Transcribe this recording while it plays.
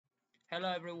Hello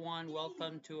everyone,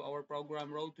 welcome to our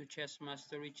program Road to Chess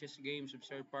Mastery Chess Games of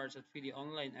third parts at FIDE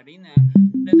Online Arena.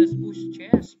 Let us push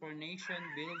chess for nation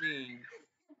building.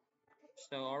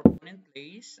 So our opponent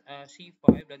plays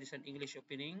c5, that is an English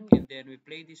opening, and then we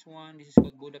play this one. This is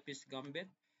called Budapest Gambit.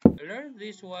 I learned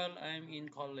this while I'm in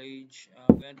college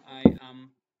when I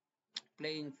am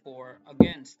playing for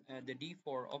against the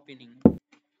d4 opening.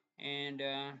 And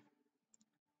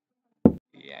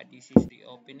yeah, this is the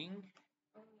opening.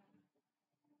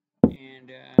 And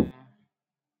yeah,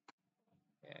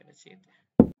 that's it.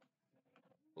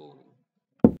 Oh,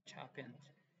 what happened?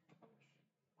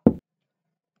 What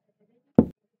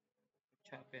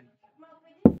happened?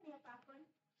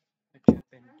 What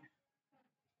happened?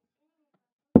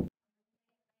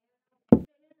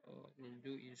 So what we'll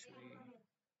do is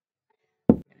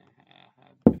gonna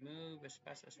have to move as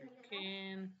fast as we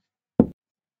can.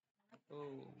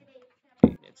 Oh,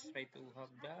 okay, let's try to have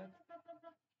that.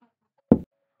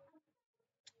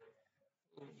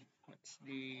 Oh, what's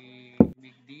the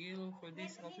big deal for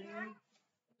this opening?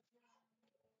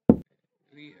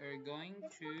 We are going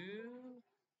to,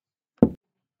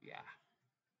 yeah,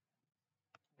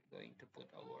 we're going to put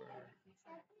our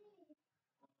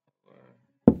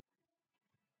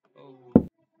oh,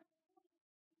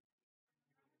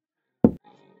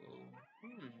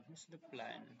 what's the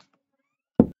plan?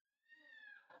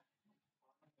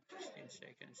 16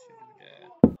 seconds to do that.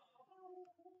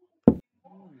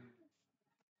 Hmm,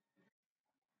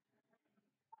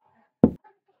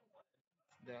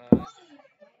 that.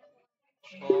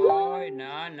 Oh,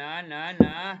 na.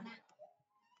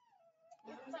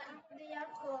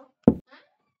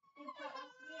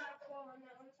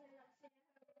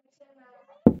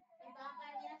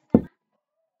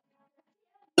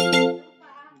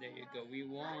 There you go. We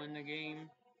won the game.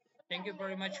 Thank you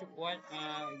very much,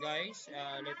 guys.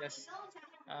 Let us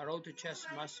road to chess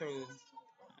master.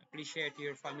 Please share to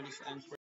your families and friends.